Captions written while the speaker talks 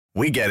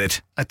We get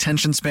it.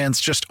 Attention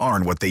spans just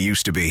aren't what they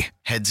used to be.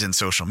 Heads in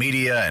social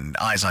media and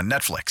eyes on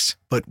Netflix.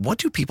 But what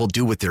do people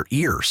do with their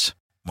ears?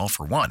 Well,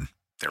 for one,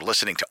 they're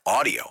listening to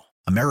audio.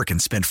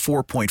 Americans spend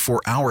 4.4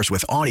 hours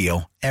with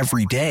audio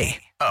every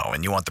day. Oh,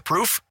 and you want the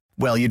proof?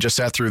 Well, you just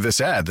sat through this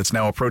ad that's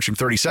now approaching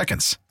 30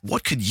 seconds.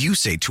 What could you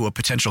say to a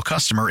potential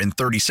customer in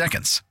 30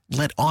 seconds?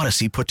 Let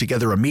Odyssey put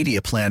together a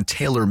media plan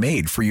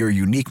tailor-made for your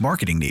unique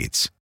marketing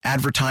needs.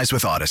 Advertise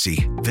with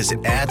Odyssey.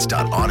 Visit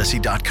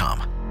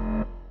ads.odyssey.com.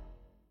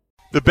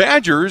 The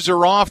Badgers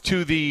are off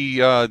to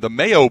the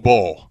Mayo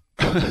Bowl.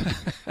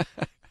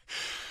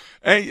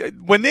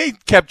 And when they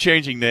kept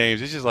changing names,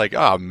 it's just like,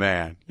 oh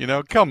man,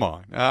 come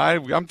on.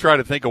 I'm trying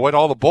to think of what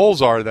all the bowls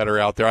are that are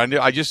out there.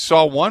 I just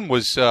saw one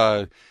was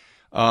one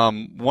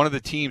of the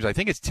teams. I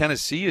think it's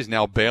Tennessee is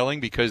now bailing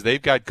because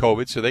they've got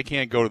COVID, so they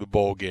can't go to the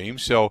bowl game.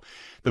 So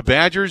the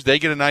Badgers, they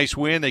get a nice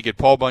win. They get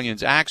Paul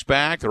Bunyan's axe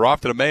back. They're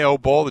off to the Mayo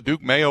Bowl, the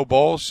Duke Mayo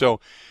Bowl.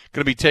 So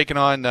going to be taking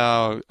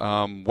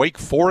on Wake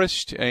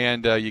Forest,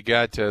 and you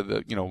got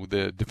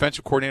the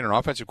defensive coordinator and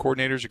offensive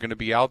coordinators are going to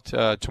be out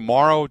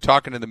tomorrow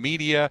talking to the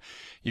media.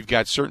 You've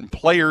got certain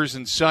players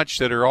and such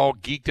that are all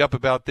geeked up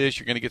about this.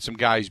 You're going to get some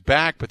guys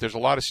back, but there's a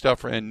lot of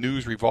stuff and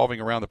news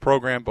revolving around the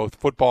program, both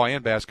football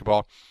and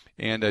basketball.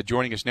 And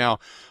joining us now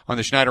on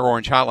the Schneider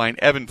Orange Hotline,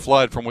 Evan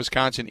Flood from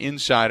Wisconsin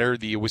Insider,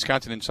 the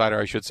Wisconsin Insider,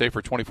 I should say,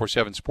 for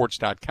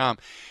 247sports.com.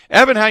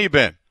 Evan, how you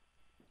been?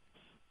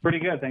 Pretty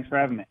good. Thanks for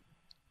having me.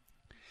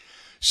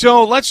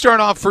 So let's start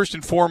off first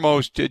and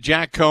foremost.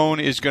 Jack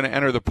Coan is going to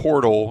enter the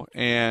portal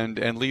and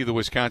leave the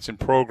Wisconsin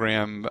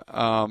program.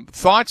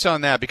 Thoughts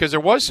on that? Because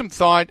there was some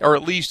thought, or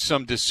at least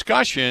some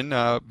discussion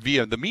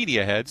via the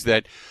media heads,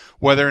 that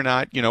whether or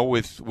not,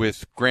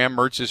 with Graham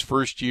Mertz's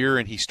first year,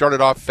 and he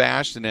started off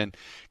fast and then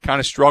kind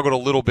of struggled a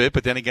little bit,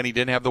 but then again he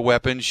didn't have the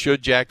weapons.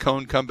 Should Jack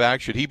Coan come back?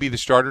 Should he be the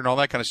starter and all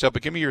that kind of stuff?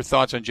 But give me your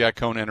thoughts on Jack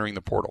Coan entering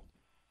the portal.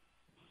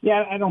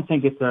 Yeah, I don't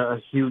think it's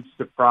a huge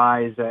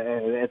surprise.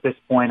 At this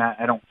point,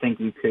 I don't think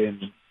you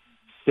can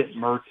sit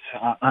Mertz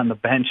on the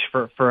bench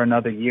for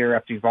another year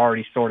after you've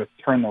already sort of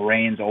turned the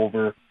reins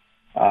over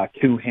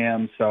to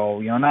him. So,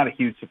 not a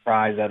huge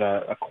surprise that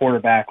a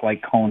quarterback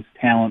like Coan's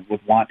talent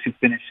would want to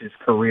finish his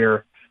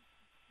career.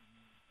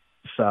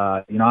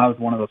 I was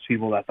one of those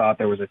people that thought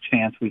there was a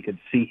chance we could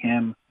see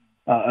him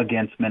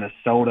against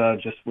Minnesota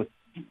just with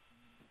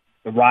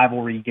the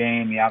rivalry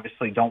game. You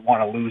obviously don't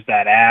want to lose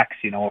that axe.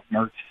 If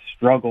Mertz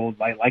struggled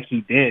like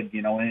he did,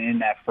 in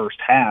that first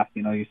half,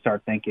 you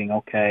start thinking,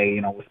 okay,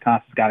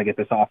 Wisconsin's got to get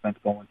this offense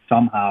going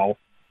somehow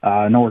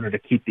in order to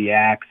keep the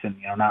axe and,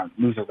 not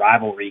lose a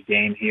rivalry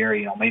game here.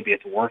 Maybe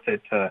it's worth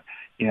it to,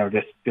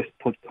 just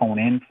put Coan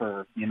in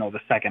for, the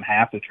second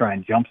half to try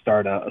and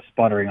jumpstart a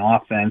sputtering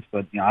offense.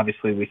 But,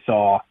 obviously we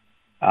saw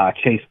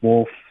Chase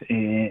Wolf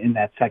in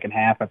that second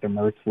half after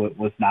Mertz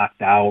was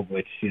knocked out,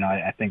 which,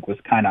 I think was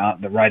kind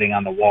of the writing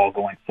on the wall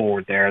going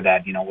forward there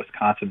that,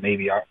 Wisconsin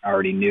maybe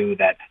already knew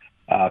that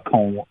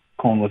Coan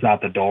was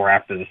out the door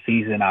after the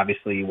season.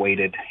 Obviously, he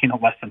waited,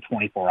 less than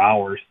 24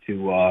 hours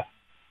to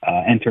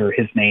enter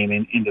his name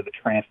into the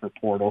transfer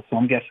portal. So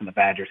I'm guessing the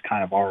Badgers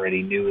kind of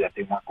already knew that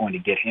they weren't going to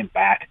get him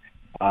back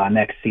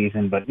next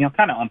season. But,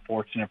 kind of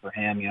unfortunate for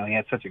him. He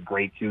had such a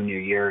great junior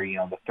year,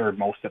 the third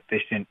most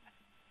efficient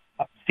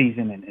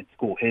season in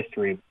school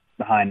history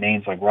behind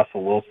names like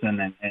Russell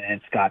Wilson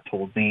and Scott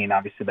Tolzien.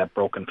 Obviously, that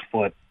broken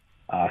foot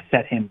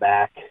set him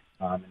back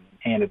and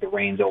handed the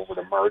reins over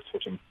to Mertz,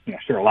 which I'm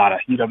sure a lot of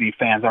UW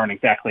fans aren't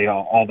exactly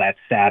all that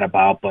sad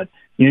about. But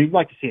you'd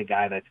like to see a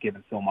guy that's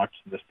given so much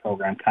to this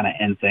program kind of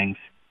end things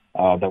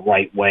the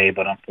right way.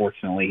 But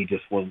unfortunately, he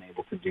just wasn't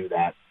able to do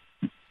that.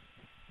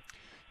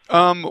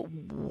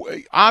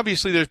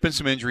 Obviously, there's been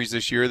some injuries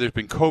this year. There's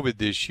been COVID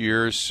this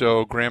year,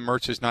 so Graham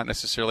Mertz has not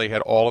necessarily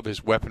had all of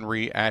his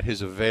weaponry at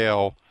his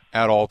avail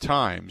at all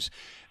times.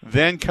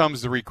 Then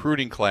comes the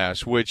recruiting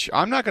class, which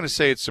I'm not going to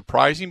say it's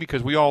surprising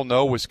because we all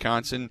know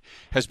Wisconsin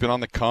has been on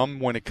the come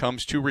when it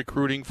comes to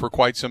recruiting for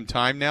quite some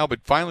time now.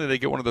 But finally they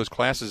get one of those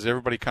classes,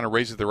 everybody kind of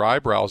raises their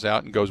eyebrows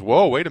out and goes,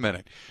 whoa, wait a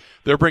minute.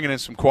 They're bringing in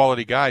some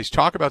quality guys.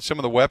 Talk about some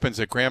of the weapons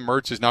that Graham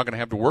Mertz is now going to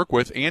have to work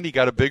with, and he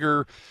got a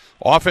bigger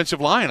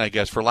offensive line, I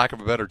guess, for lack of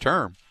a better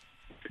term.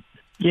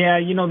 Yeah,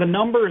 the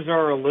numbers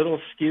are a little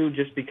skewed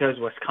just because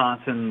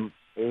Wisconsin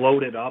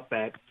loaded up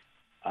at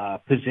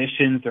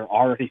positions they're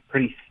already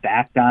pretty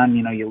stacked on.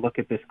 You look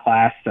at this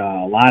class,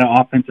 a lot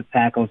of offensive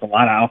tackles, a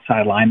lot of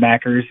outside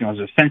linebackers. It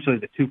was essentially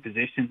the two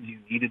positions you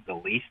needed the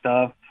least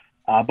of.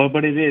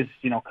 But it is,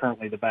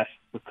 currently the best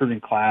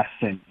recruiting class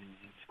in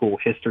school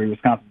history.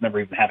 Wisconsin's never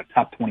even had a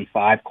top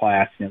 25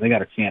 class. They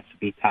got a chance to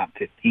be top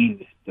 15,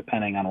 just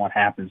depending on what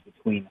happens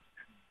between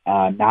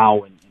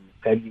now and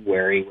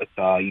February with,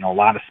 a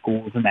lot of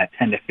schools in that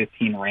 10 to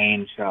 15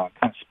 range, kind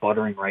of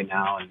sputtering right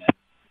now and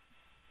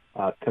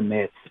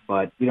commits.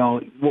 But,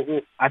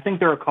 I think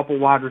there are a couple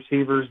wide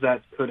receivers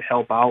that could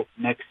help out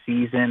next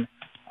season.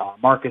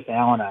 Marcus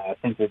Allen, I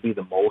think, will be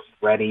the most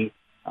ready.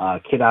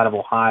 Kid out of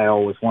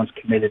Ohio, was once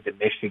committed to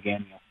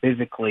Michigan.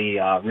 Physically,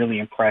 really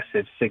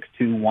impressive,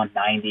 6'2",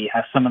 190.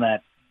 Has some of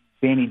that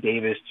Danny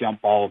Davis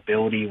jump ball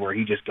ability where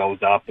he just goes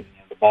up and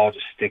the ball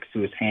just sticks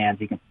to his hands.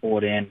 He can pull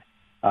it in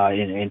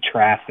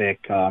traffic.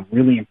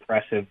 Really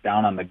impressive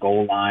down on the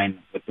goal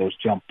line with those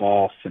jump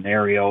ball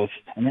scenarios.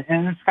 And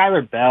then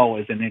Skylar Bell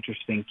is an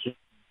interesting kid.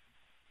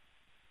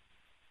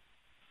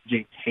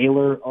 Jake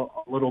Taylor a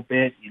little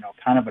bit,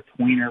 kind of a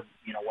tweener,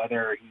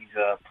 whether he's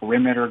a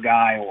perimeter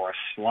guy or a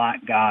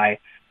slot guy,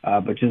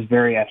 but just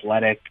very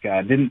athletic.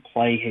 Didn't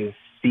play his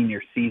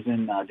senior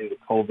season due to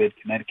COVID.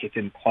 Connecticut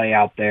didn't play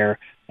out there.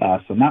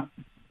 So not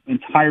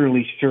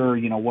entirely sure,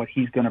 what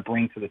he's going to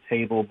bring to the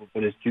table,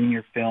 but his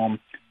junior film,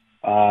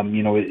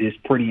 is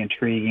pretty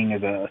intriguing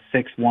as a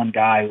 6'1"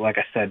 guy. Like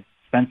I said,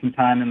 spend some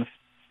time in the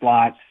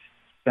slots,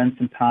 spend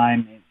some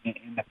time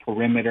in the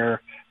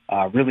perimeter.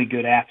 Really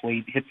good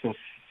athlete, hits those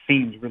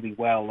seams really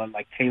well,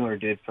 like Taylor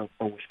did for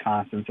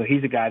Wisconsin. So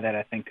he's a guy that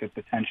I think could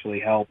potentially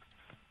help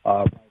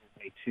right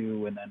away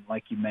too. And then,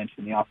 like you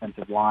mentioned, the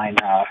offensive line.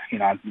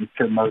 I'm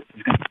sure Mertz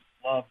is going to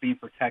love being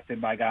protected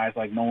by guys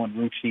like Nolan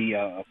Rucci,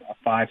 a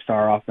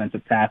 5-star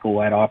offensive tackle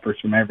who had offers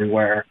from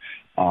everywhere.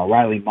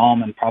 Riley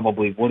Mallman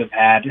probably would have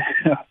had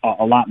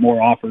a lot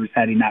more offers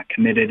had he not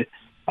committed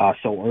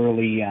so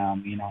early.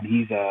 And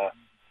he's a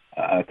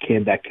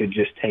kid that could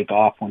just take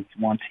off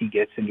once he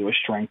gets into a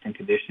strength and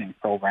conditioning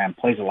program.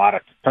 Plays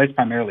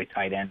primarily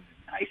tight end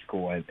in high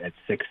school at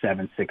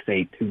 6'7",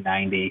 6'8",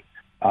 290.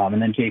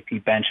 And then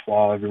JP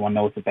Benchwall, everyone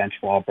knows the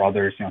Benchwall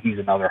brothers. He's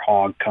another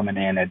hog coming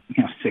in at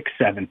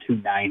 6'7",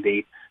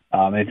 290.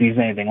 If he's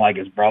anything like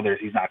his brothers,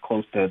 he's not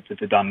close to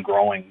done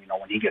growing.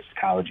 When he gets to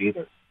college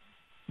either.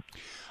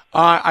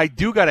 I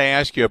do got to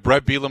ask you,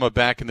 Brett Bielema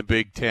back in the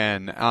Big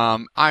Ten.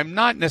 I'm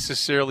not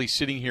necessarily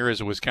sitting here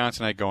as a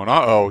Wisconsinite going,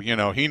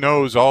 he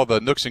knows all the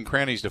nooks and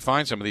crannies to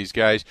find some of these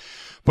guys.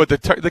 But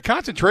the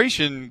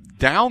concentration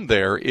down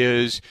there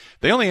is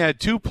they only had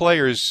 2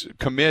 players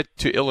commit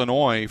to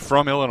Illinois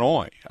from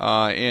Illinois.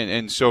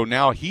 And so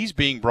now he's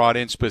being brought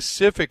in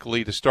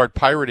specifically to start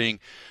pirating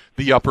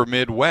the upper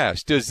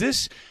Midwest. Does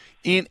this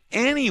in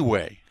any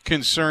way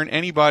concern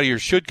anybody or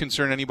should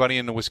concern anybody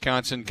in the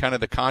Wisconsin, kind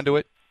of the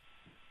conduit?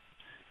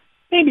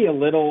 Maybe a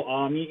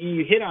little.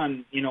 You hit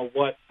on,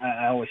 what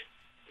I always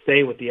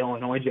say with the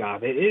Illinois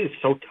job. It is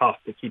so tough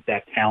to keep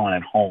that talent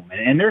at home.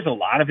 And there's a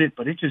lot of it,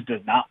 but it just does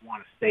not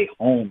want to stay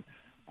home.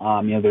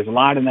 There's a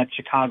lot in that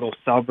Chicago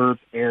suburbs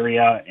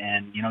area.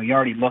 And, you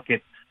already look at,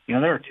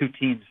 there are 2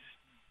 teams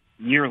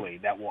yearly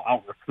that will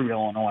out-recruit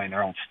Illinois in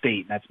their own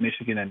state, and that's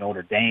Michigan and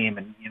Notre Dame.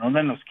 And,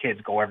 then those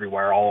kids go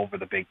everywhere all over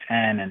the Big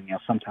Ten and,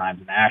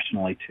 sometimes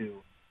nationally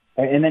too.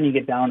 And then you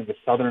get down to the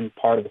southern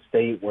part of the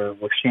state where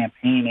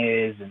Champaign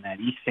is and that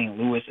East St.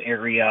 Louis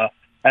area.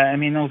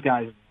 Those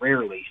guys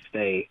rarely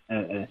stay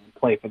and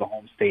play for the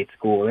home state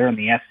school. They're in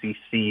the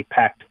SEC,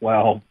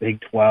 Pac-12, Big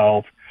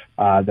 12,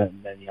 other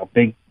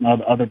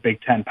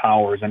Big Ten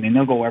powers.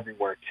 They'll go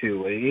everywhere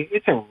too.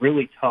 It's a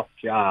really tough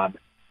job,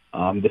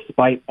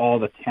 despite all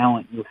the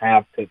talent you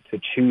have to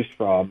choose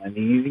from.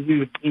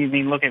 You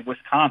look at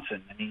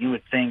Wisconsin. You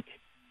would think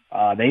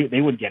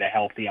they would get a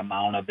healthy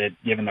amount of it,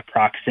 given the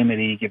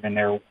proximity, given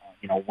their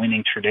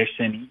winning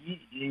tradition.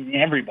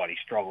 Everybody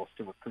struggles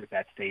to recruit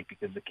that state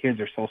because the kids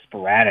are so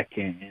sporadic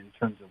in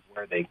terms of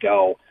where they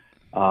go.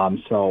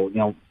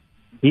 Bielema,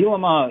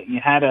 you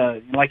had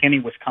like any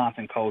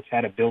Wisconsin coach,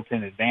 had a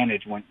built-in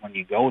advantage when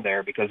you go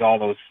there because all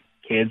those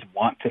kids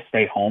want to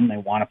stay home. They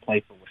want to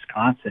play for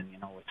Wisconsin.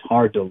 It's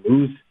hard to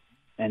lose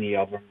any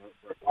of them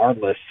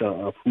regardless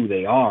of who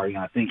they are.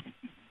 I think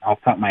off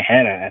the top of my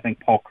head, I think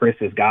Paul Chryst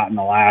has gotten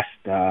the last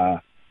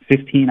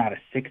 15 out of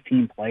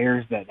 16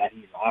 players that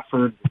he's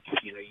offered.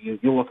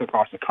 You look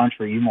across the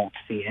country, you won't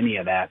see any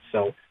of that.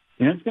 So,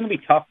 it's going to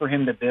be tough for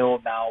him to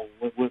build now.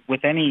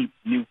 With any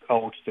new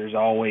coach, there's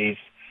always,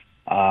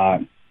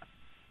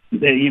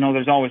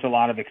 there's always a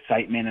lot of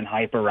excitement and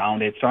hype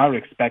around it. So I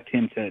would expect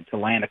him to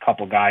land a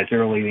couple guys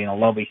early.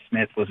 Lovie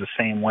Smith was the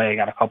same way.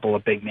 Got a couple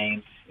of big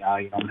names,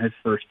 in his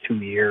first 2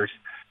 years.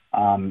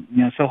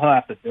 So he'll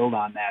have to build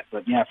on that.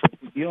 But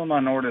for Bielema,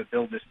 in order to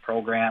build this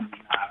program,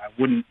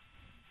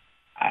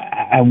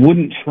 I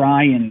wouldn't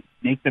try and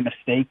make the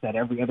mistake that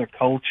every other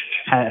coach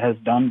has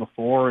done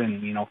before,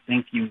 and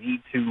think you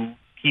need to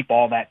keep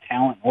all that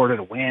talent in order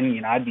to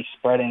win. I'd be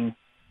spreading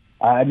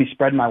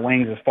my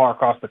wings as far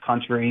across the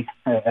country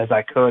as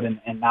I could,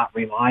 and not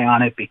rely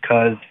on it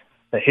because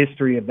the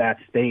history of that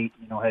state,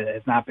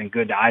 has not been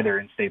good to either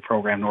in-state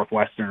program,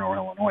 Northwestern or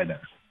Illinois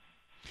there.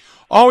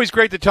 Always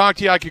great to talk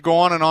to you. I could go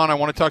on and on. I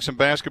want to talk some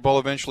basketball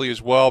eventually as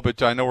well,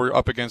 but I know we're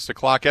up against the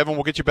clock. Evan,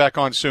 we'll get you back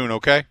on soon,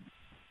 okay?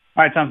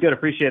 All right, sounds good.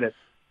 Appreciate it.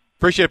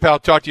 Appreciate it, pal.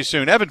 Talk to you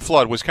soon. Evan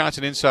Flood,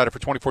 Wisconsin Insider for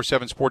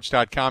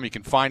 247sports.com. You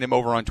can find him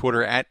over on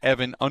Twitter at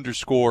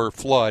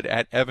Evan_Flood,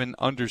 at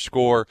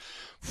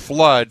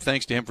Evan_Flood.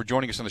 Thanks to him for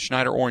joining us on the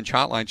Schneider Orange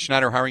Hotline.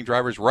 Schneider hiring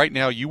drivers right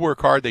now. You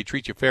work hard. They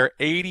treat you fair.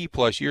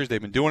 80-plus years they've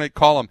been doing it.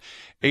 Call them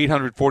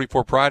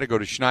 844-PRIDE or go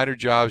to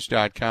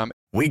SchneiderJobs.com.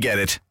 We get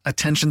it.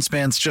 Attention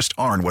spans just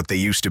aren't what they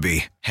used to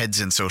be. Heads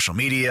in social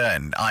media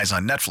and eyes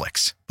on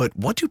Netflix. But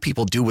what do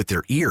people do with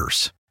their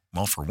ears?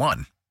 Well, for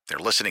one, they're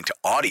listening to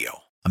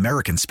audio.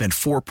 Americans spend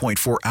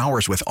 4.4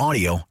 hours with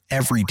audio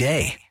every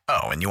day.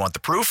 Oh, and you want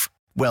the proof?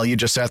 Well, you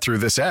just sat through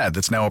this ad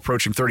that's now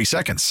approaching 30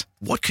 seconds.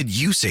 What could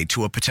you say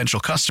to a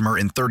potential customer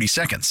in 30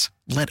 seconds?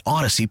 Let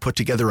Odyssey put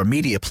together a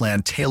media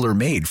plan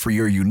tailor-made for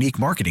your unique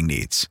marketing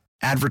needs.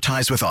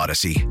 Advertise with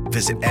Odyssey.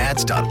 Visit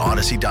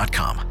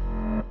ads.odyssey.com.